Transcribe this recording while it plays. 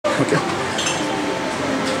Okay.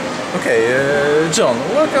 Okay, John,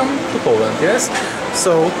 welcome to Poland, yes?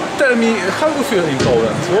 So, tell me, how do you feel in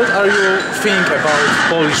Poland? What are you think about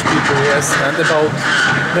Polish people, yes, and about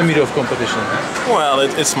the Nemiroff competition? Well,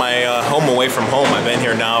 it's my home away from home. I've been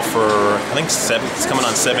here now for, I think, it's coming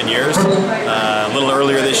on 7 years. A little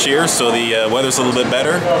earlier this year, so the weather's a little bit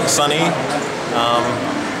better, sunny.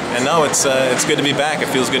 And no, it's good to be back. It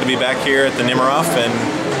feels good to be back here at the Nemiroff, and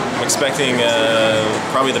I'm expecting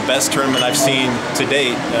probably the best tournament I've seen to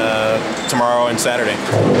date tomorrow and Saturday.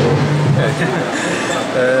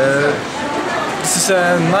 This is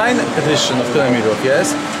a 9th edition of the Nemiroff,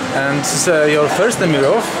 yes? And this is your first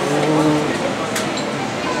Nemiroff.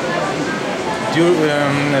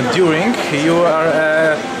 During you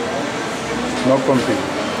are No competing.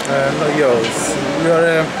 no, yours. You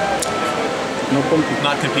are No competing.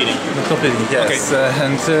 Not competing. not competing, yes. Okay.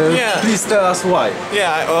 And Yeah. please tell us why.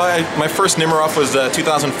 Yeah, my first Nemiroff was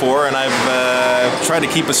 2004, and I've tried to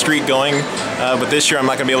keep a streak going, but this year I'm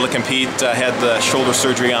not going to be able to compete. I had the shoulder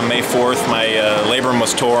surgery on May 4th. My labrum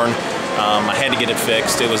was torn. I had to get it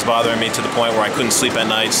fixed. It was bothering me to the point where I couldn't sleep at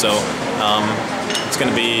night, so it's going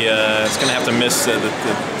to be it's going to have to miss the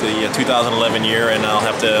 2011 year, and I'll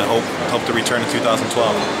have to hope to return in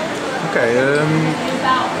 2012. Okay.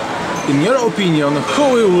 In your opinion, who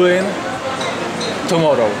will win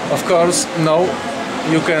tomorrow? Of course, no,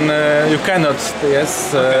 you cannot,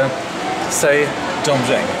 yes, say John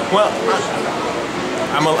Brzenk. Well,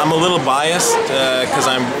 I'm a little biased because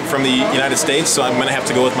I'm from the United States, so I'm going to have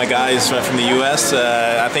to go with my guys from the U.S.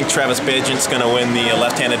 I think Travis Brzenk's going to win the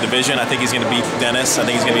left-handed division. I think he's going to beat Dennis. I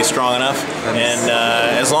think he's going to be strong enough. And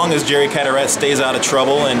as long as Jerry Carteret stays out of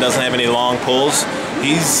trouble and doesn't have any long pulls,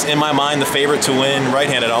 he's, in my mind, the favorite to win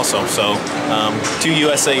right-handed also. So, two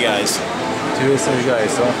USA guys. Two USA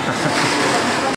guys, huh?